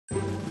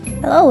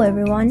Hello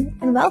everyone,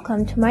 and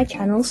welcome to my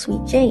channel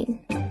Sweet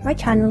Jane. My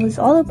channel is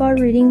all about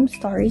reading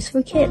stories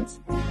for kids.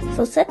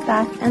 So sit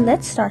back and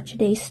let's start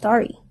today's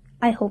story.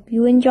 I hope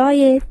you enjoy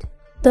it.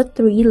 The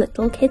Three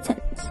Little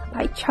Kittens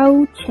by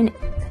Chou, Chinith.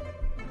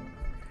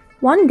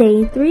 One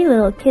day, three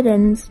little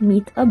kittens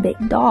meet a big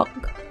dog.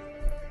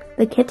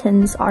 The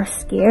kittens are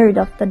scared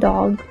of the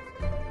dog.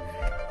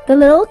 The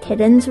little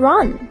kittens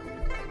run,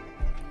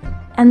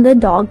 and the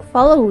dog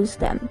follows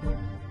them.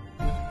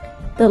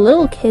 The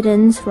little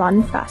kittens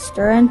run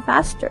faster and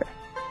faster.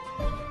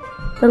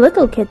 The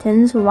little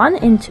kittens run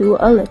into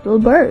a little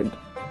bird,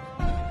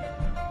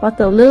 but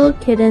the little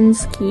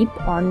kittens keep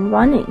on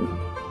running.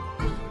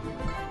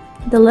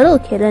 The little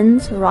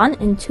kittens run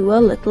into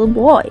a little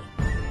boy,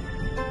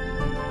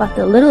 but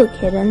the little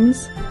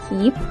kittens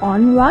keep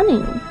on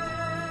running.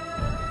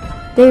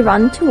 They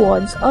run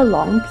towards a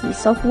long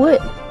piece of wood.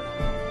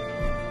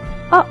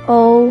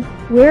 Uh-oh,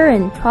 we're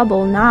in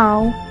trouble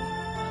now.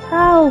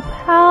 Help,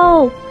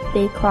 help,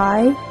 they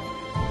cry.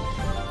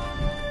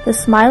 The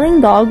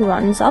smiling dog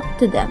runs up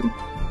to them.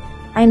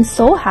 I'm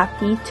so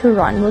happy to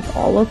run with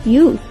all of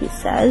you, he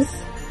says.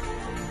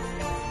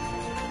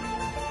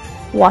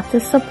 What a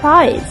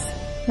surprise!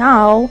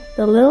 Now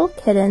the little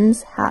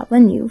kittens have a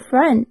new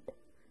friend.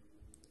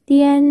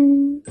 The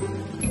end.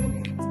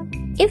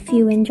 If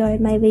you enjoyed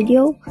my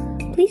video,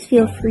 please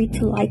feel free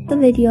to like the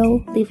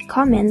video, leave a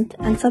comment,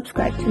 and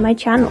subscribe to my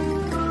channel.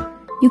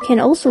 You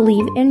can also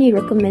leave any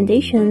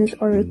recommendations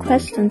or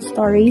requests on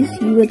stories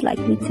you would like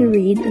me to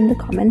read in the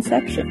comment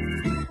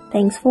section.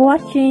 Thanks for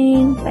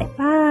watching. Bye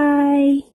bye.